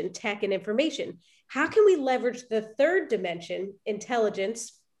mentioned, tech and information. How can we leverage the third dimension,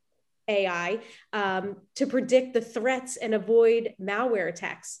 intelligence, AI, to predict the threats and avoid malware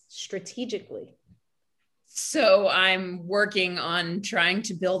attacks strategically? So I'm working on trying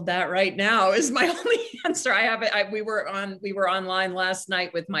to build that right now is my only answer. We were online last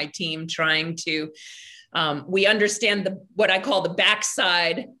night with my team trying to, we understand what I call the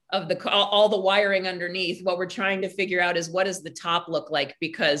backside of all the wiring underneath. What we're trying to figure out is, what does the top look like?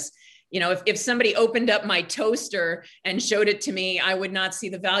 Because if somebody opened up my toaster and showed it to me, I would not see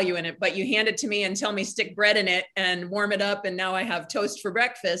the value in it. But you hand it to me and tell me stick bread in it and warm it up, and now I have toast for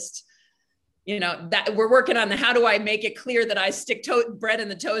breakfast. That we're working on how do I make it clear that I stick bread in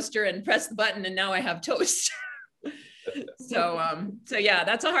the toaster and press the button and now I have toast. So yeah,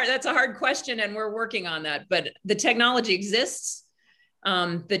 that's a hard question, and we're working on that. But the technology exists.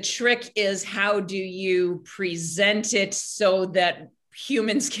 The trick is, how do you present it so that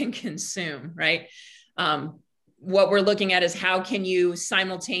humans can consume, right? What we're looking at is, how can you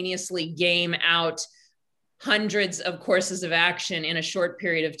simultaneously game out hundreds of courses of action in a short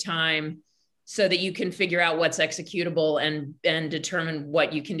period of time so that you can figure out what's executable and determine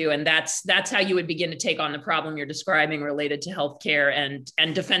what you can do. And that's how you would begin to take on the problem you're describing related to healthcare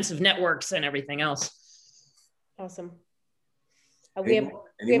and defensive networks and everything else. Awesome. We have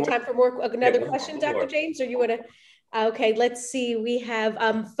time for another question, Dr. James, or you want to? Okay, let's see. We have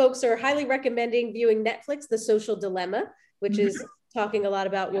folks are highly recommending viewing Netflix, The Social Dilemma, which is talking a lot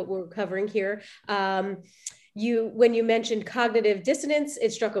about what we're covering here. When you mentioned cognitive dissonance,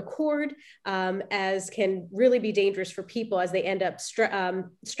 it struck a chord, as can really be dangerous for people as they end up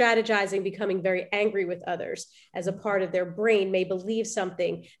strategizing, becoming very angry with others, as a part of their brain may believe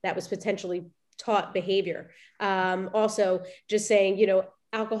something that was potentially taught behavior. Also, just saying,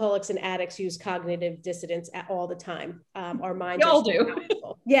 alcoholics and addicts use cognitive dissonance all the time. Our minds all do.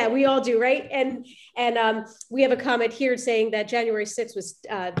 Yeah, we all do, right? And we have a comment here saying that January 6th was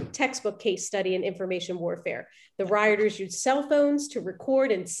a textbook case study in information warfare. The rioters used cell phones to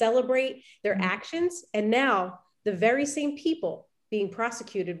record and celebrate their actions. And now the very same people being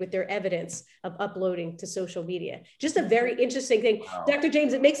prosecuted with their evidence of uploading to social media. Just a very interesting thing. Wow. Dr.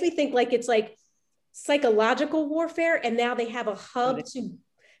 James, it makes me think like it's like psychological warfare, and now they have a hub to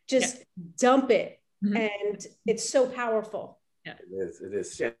just dump it. And it's so powerful. Yeah. It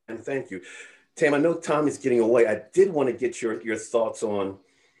is. Shannon, thank you. Tam, I know time is getting away. I did want to get your thoughts on,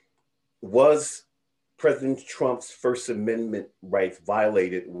 was President Trump's First Amendment rights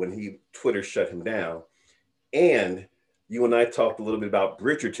violated when Twitter shut him down? And you and I talked a little bit about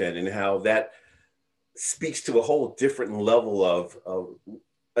Bridgerton and how that speaks to a whole different level of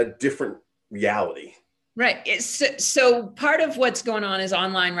a different reality. Right. So part of what's going on is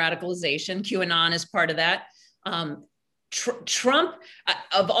online radicalization. QAnon is part of that. Trump,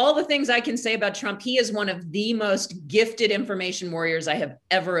 of all the things I can say about Trump, he is one of the most gifted information warriors I have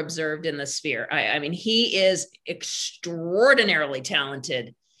ever observed in the sphere. I mean, he is extraordinarily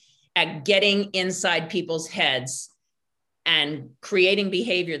talented at getting inside people's heads and creating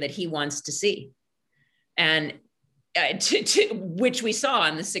behavior that he wants to see. And which we saw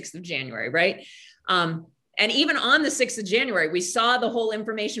on the 6th of January, right? And even on the 6th of January, we saw the whole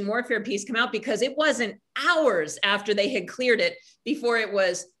information warfare piece come out, because it wasn't hours after they had cleared it before it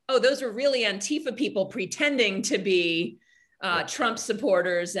was, oh, those were really Antifa people pretending to be Trump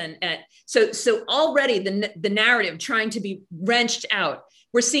supporters. And so already the narrative trying to be wrenched out.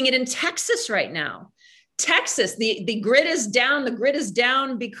 We're seeing it in Texas right now. Texas, the grid is down. The grid is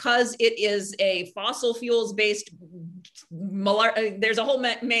down because it is a fossil fuels based, there's a whole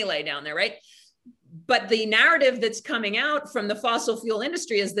melee down there, right? But the narrative that's coming out from the fossil fuel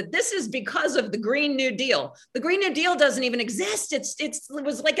industry is that this is because of the Green New Deal. The Green New Deal doesn't even exist. It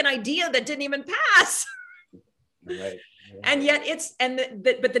was like an idea that didn't even pass. Right. And yet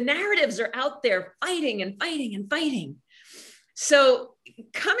but the narratives are out there fighting and fighting and fighting. So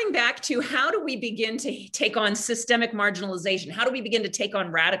coming back to how do we begin to take on systemic marginalization? How do we begin to take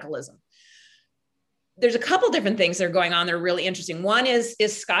on radicalism? There's a couple different things that are going on that are really interesting. One is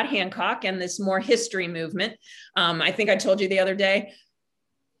Scott Hancock and this more history movement. I think I told you the other day,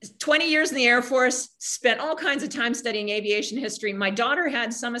 20 years in the Air Force, spent all kinds of time studying aviation history. My daughter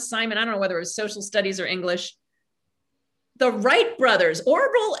had some assignment, I don't know whether it was social studies or English. The Wright brothers,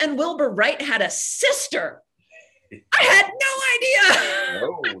 Orville and Wilbur Wright, had a sister. I had no idea.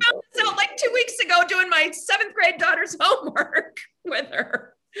 No. I found this out like 2 weeks ago doing my 7th grade daughter's homework with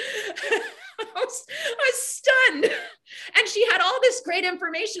her. I was stunned. And she had all this great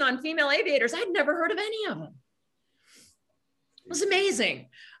information on female aviators. I'd never heard of any of them. It was amazing.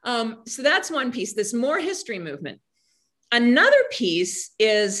 So that's one piece, this more history movement. Another piece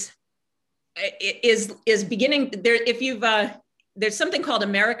is beginning there. If you've there's something called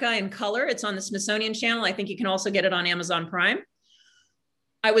America in Color. It's on the Smithsonian Channel. I think you can also get it on Amazon Prime.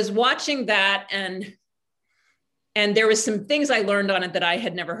 I was watching that, and there was some things I learned on it that I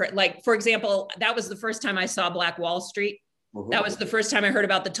had never heard. Like, for example, that was the first time I saw Black Wall Street. Mm-hmm. That was the first time I heard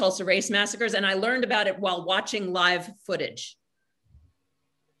about the Tulsa race massacres, and I learned about it while watching live footage.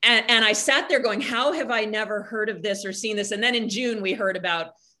 And I sat there going, how have I never heard of this or seen this? And then in June, we heard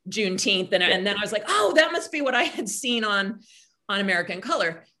about Juneteenth. And then I was like, oh, that must be what I had seen on America in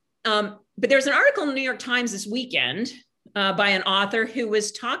Color. But there's an article in the New York Times this weekend by an author who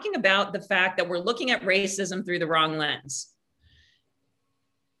was talking about the fact that we're looking at racism through the wrong lens.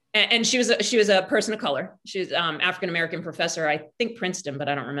 And she was a person of color. She was African-American professor, I think Princeton, but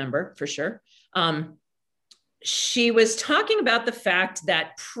I don't remember for sure. She was talking about the fact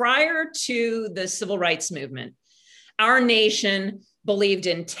that prior to the civil rights movement, our nation believed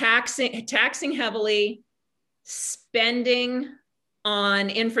in taxing heavily, spending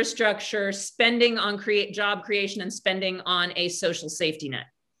on infrastructure, spending on job creation, and spending on a social safety net.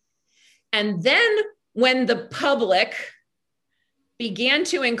 And then when the public began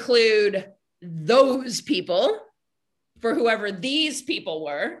to include those people, for whoever these people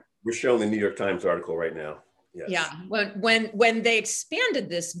were. We're showing the New York Times article right now. Yes. Yeah, when they expanded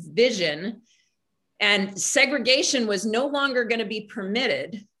this vision and segregation was no longer going to be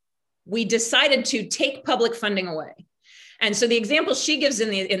permitted, we decided to take public funding away. And so the example she gives in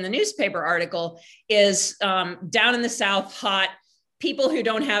the newspaper article is down in the South, hot, people who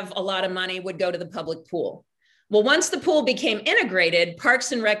don't have a lot of money would go to the public pool. Well, once the pool became integrated,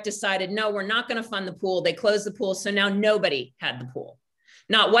 Parks and Rec decided, no, we're not going to fund the pool. They closed the pool. So now nobody had the pool.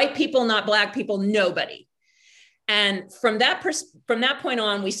 Not white people, not Black people, nobody. And from that point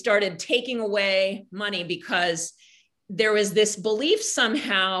on, we started taking away money because there was this belief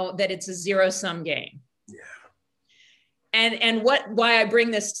somehow that it's a zero-sum game. Yeah. And why I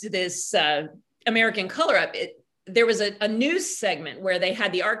bring this to this American Color up, there was a news segment where they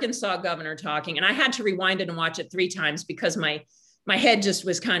had the Arkansas governor talking, and I had to rewind it and watch it 3 times because my head just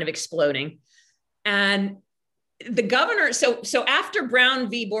was kind of exploding. And the governor, so after Brown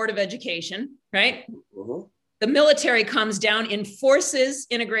v. Board of Education, right? Mm-hmm. The military comes down, enforces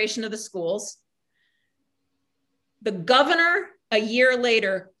integration of the schools. The governor, a year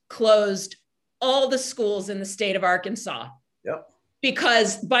later, closed all the schools in the state of Arkansas. Yep.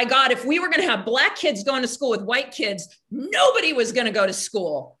 Because by God, if we were going to have Black kids going to school with white kids, nobody was going to go to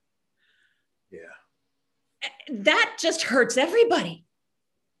school. Yeah. That just hurts everybody.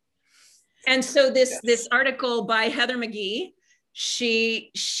 And so this article by Heather McGhee,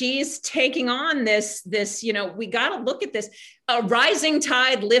 she's taking on this, we got to look at this. A rising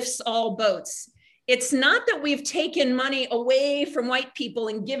tide lifts all boats. It's not that we've taken money away from white people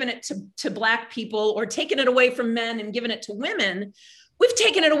and given it to Black people, or taken it away from men and given it to women. We've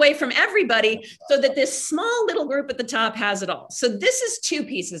taken it away from everybody so that this small little group at the top has it all. So this is 2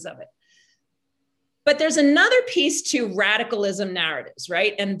 pieces of it. But there's another piece to radicalism narratives,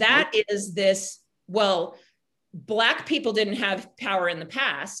 right? And that is this, well, Black people didn't have power in the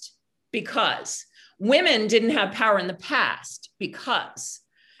past because women didn't have power in the past because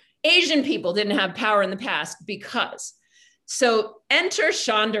Asian people didn't have power in the past because. So enter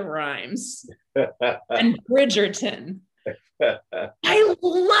Shonda Rhimes and Bridgerton. I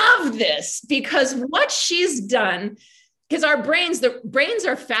love this because what she's done, because the brains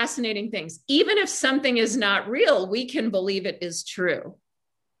are fascinating things. Even if something is not real, we can believe it is true,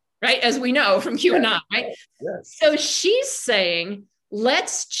 right? As we know from QAnon, right? Yes. So she's saying,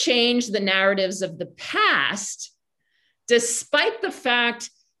 let's change the narratives of the past, despite the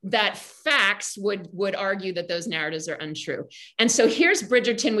fact that facts would argue that those narratives are untrue. And so here's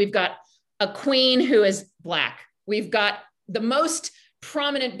Bridgerton. We've got a queen who is Black, We've got the most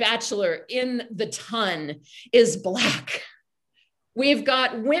prominent bachelor in the ton is Black. We've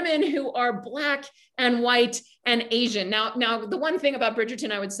got women who are Black and white and Asian. Now, the one thing about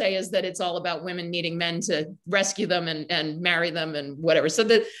Bridgerton I would say is that it's all about women needing men to rescue them and marry them and whatever. So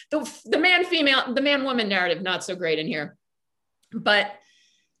the man-woman narrative, not so great in here. But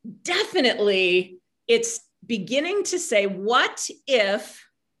definitely it's beginning to say, what if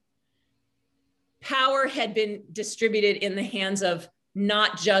power had been distributed in the hands of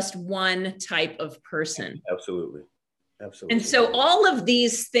not just one type of person? Absolutely. Absolutely. And so all of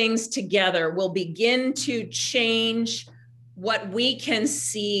these things together will begin to change what we can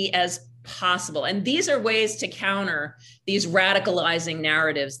see as possible. And these are ways to counter these radicalizing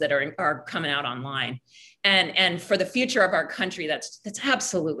narratives that are coming out online. And for the future of our country, that's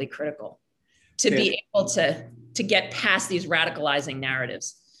absolutely critical to be able to get past these radicalizing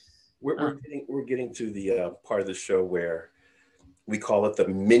narratives. We're getting to the part of the show where we call it the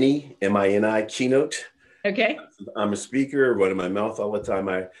mini, M-I-N-I, keynote. Okay. I'm a speaker, running my mouth all the time.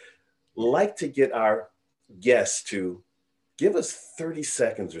 I like to get our guests to give us 30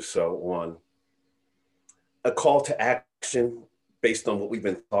 seconds or so on a call to action based on what we've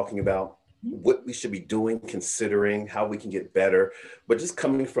been talking about, what we should be doing, considering how we can get better, but just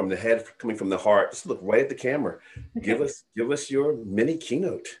coming from the head, coming from the heart. Just look right at the camera. Okay. Give us your mini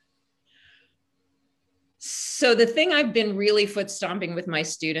keynote. So the thing I've been really foot stomping with my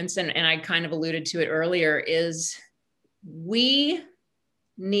students, and I kind of alluded to it earlier, is we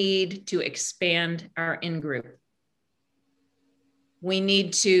need to expand our in-group. We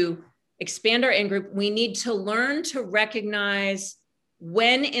need to expand our in-group. We need to learn to recognize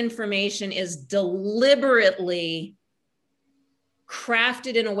when information is deliberately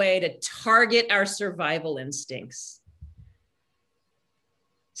crafted in a way to target our survival instincts.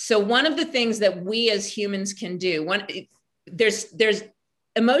 So one of the things that we as humans can do, there's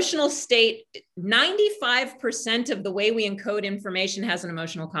emotional state, 95% of the way we encode information has an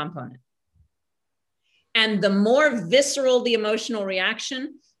emotional component. And the more visceral the emotional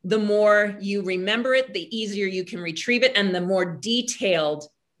reaction, the more you remember it, the easier you can retrieve it, and the more detailed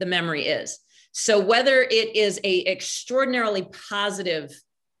the memory is. So whether it is an extraordinarily positive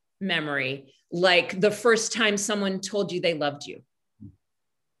memory, like the first time someone told you they loved you,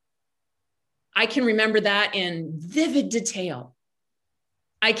 I can remember that in vivid detail.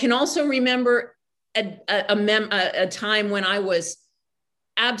 I can also remember a time when I was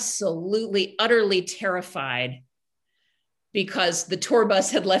absolutely, utterly terrified because the tour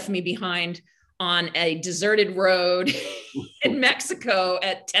bus had left me behind on a deserted road in Mexico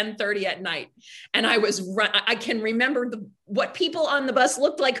at 10:30 at night. And I can remember what people on the bus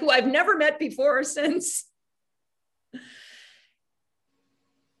looked like who I've never met before or since.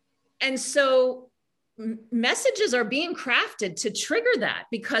 And so messages are being crafted to trigger that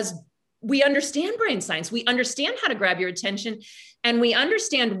because we understand brain science. We understand how to grab your attention, and we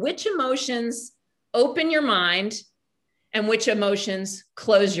understand which emotions open your mind and which emotions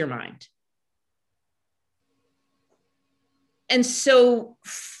close your mind. And so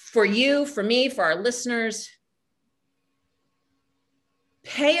for you, for me, for our listeners,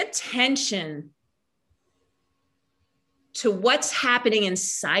 pay attention to what's happening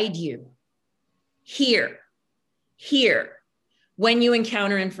inside you here, when you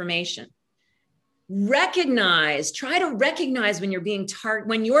encounter information. Try to recognize when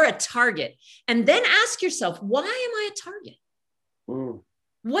when you're a target, and then ask yourself, why am I a target?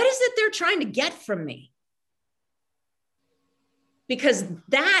 What is it they're trying to get from me? Because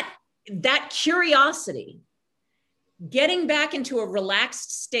that curiosity, getting back into a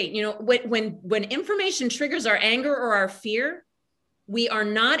relaxed state, when information triggers our anger or our fear, we are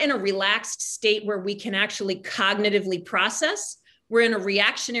not in a relaxed state where we can actually cognitively process. We're in a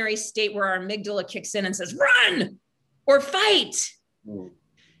reactionary state where our amygdala kicks in and says, run or fight.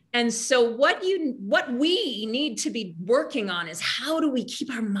 And so what we need to be working on is, how do we keep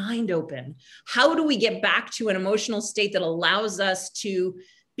our mind open? How do we get back to an emotional state that allows us to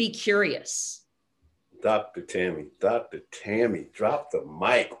be curious? Dr. Tammy, drop the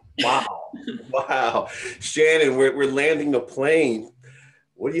mic. Wow. Wow. Shannon, we're landing the plane.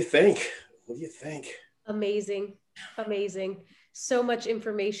 What do you think? Amazing. So much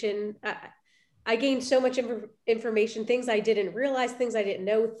information. I gained so much information, things I didn't realize, things I didn't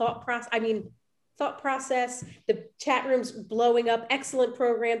know, thought process, the chat room's blowing up. Excellent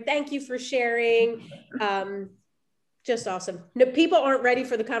program. Thank you for sharing. Just awesome. No, people aren't ready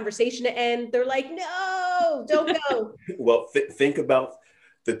for the conversation to end. They're like, no, don't go. Well, think about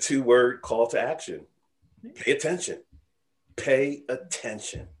the 2-word call to action. Pay attention.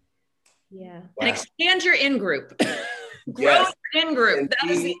 Yeah. Wow. And expand your in-group. Grow your in-group. And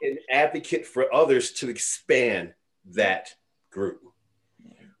be an advocate for others to expand that group.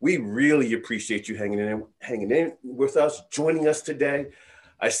 We really appreciate you hanging in with us, joining us today.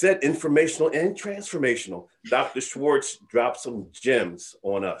 I said informational and transformational. Dr. Schwartz dropped some gems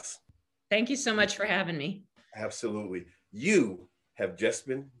on us. Thank you so much for having me. Absolutely. You have just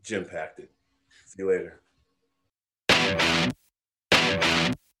been Gym-pacted. See you later.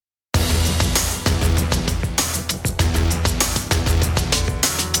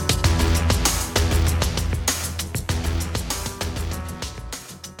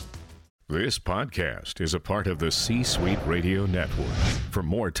 This podcast is a part of the C-Suite Radio Network. For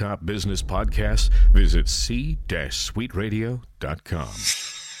more top business podcasts, visit c-suiteradio.com.